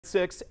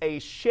A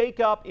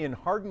shakeup in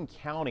Hardin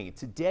County.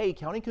 Today,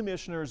 county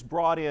commissioners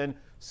brought in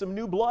some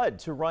new blood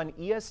to run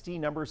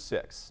ESD number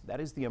 6. That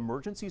is the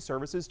emergency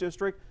services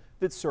district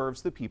that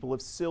serves the people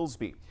of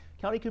Silsbee.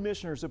 County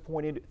commissioners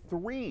appointed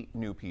 3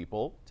 new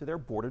people to their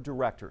board of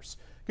directors.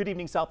 Good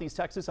evening, Southeast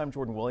Texas. I'm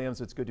Jordan Williams.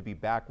 It's good to be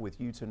back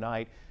with you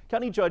tonight.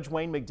 County Judge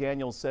Wayne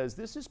McDaniel says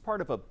this is part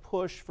of a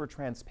push for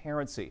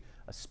transparency,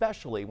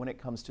 especially when it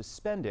comes to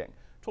spending.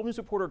 12 News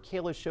reporter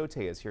Kayla Shote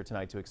is here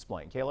tonight to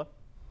explain. Kayla?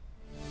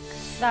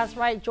 That's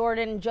right,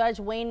 Jordan. Judge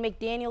Wayne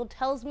McDaniel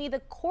tells me the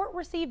court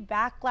received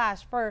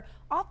backlash for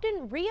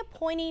often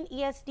reappointing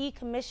ESD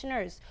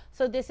commissioners.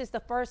 So this is the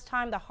first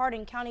time the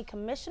Hardin County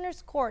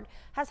Commissioners Court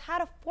has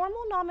had a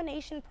formal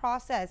nomination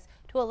process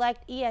to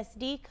elect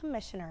ESD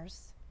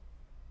commissioners.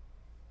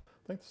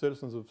 I think the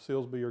citizens of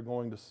Silsbee are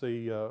going to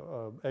see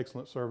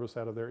excellent service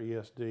out of their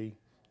ESD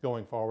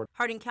going forward.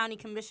 Hardin County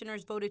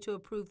commissioners voted to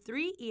approve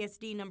 3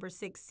 ESD number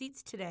 6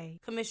 seats today.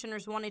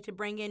 Commissioners wanted to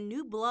bring in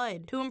new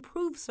blood to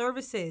improve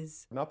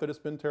services. Not that it's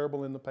been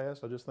terrible in the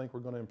past, I just think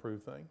we're going to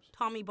improve things.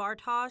 Tommy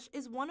Bartosh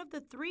is one of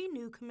the 3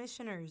 new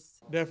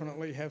commissioners.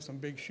 Definitely have some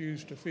big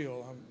shoes to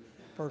fill. I'm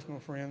personal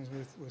friends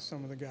with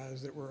some of the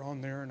guys that were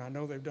on there, and I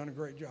know they've done a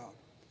great job.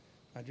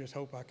 I just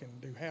hope I can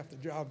do half the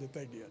job that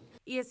they did.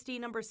 ESD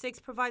number 6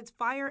 provides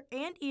fire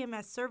and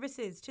EMS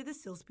services to the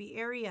Silsbee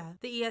area.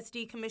 The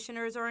ESD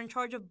commissioners are in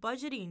charge of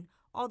budgeting,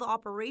 all the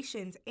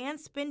operations and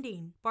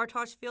spending.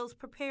 Bartosh feels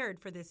prepared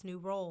for this new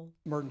role.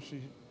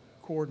 Emergency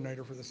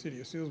coordinator for the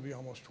city of Silsbee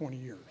almost 20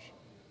 years.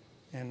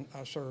 And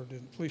I served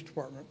in the police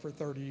department for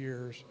 30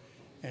 years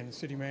and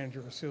city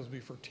manager of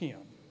Silsbee for 10.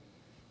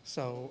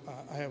 So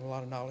I have a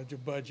lot of knowledge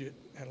of budget,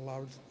 had a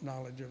lot of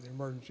knowledge of the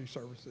emergency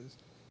services.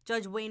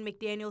 Judge Wayne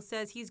McDaniel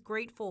says he's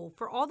grateful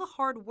for all the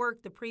hard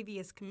work the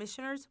previous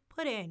commissioners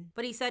put in,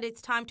 but he said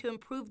it's time to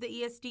improve the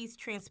ESD's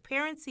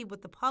transparency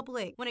with the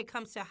public when it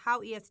comes to how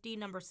ESD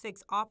number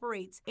 6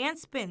 operates and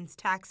spends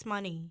tax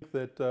money.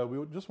 That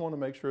we just want to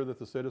make sure that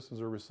the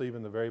citizens are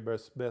receiving the very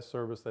best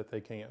service that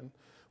they can.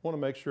 Want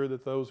to make sure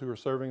that those who are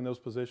serving those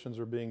positions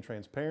are being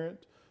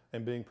transparent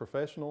and being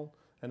professional,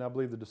 and I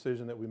believe the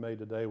decision that we made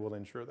today will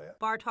ensure that.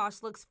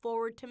 Bartosh looks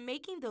forward to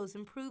making those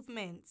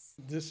improvements.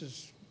 This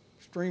is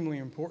extremely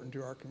important to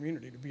our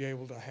community to be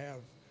able to have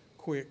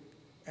quick,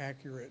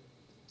 accurate,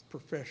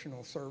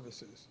 professional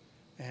services,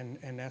 and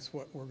that's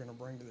what we're going to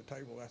bring to the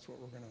table. That's what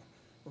we're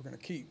going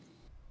to keep.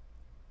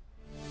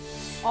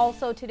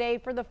 Also today,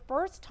 for the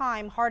first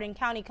time, Hardin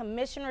County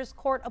Commissioners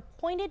Court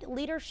appointed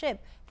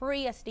leadership for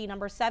ESD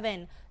number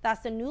 7.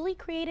 That's the newly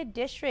created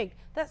district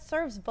that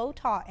serves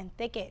Votah and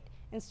Thicket.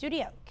 In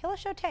studio, Kayla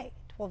Shote,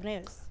 12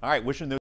 News. All right, wishing those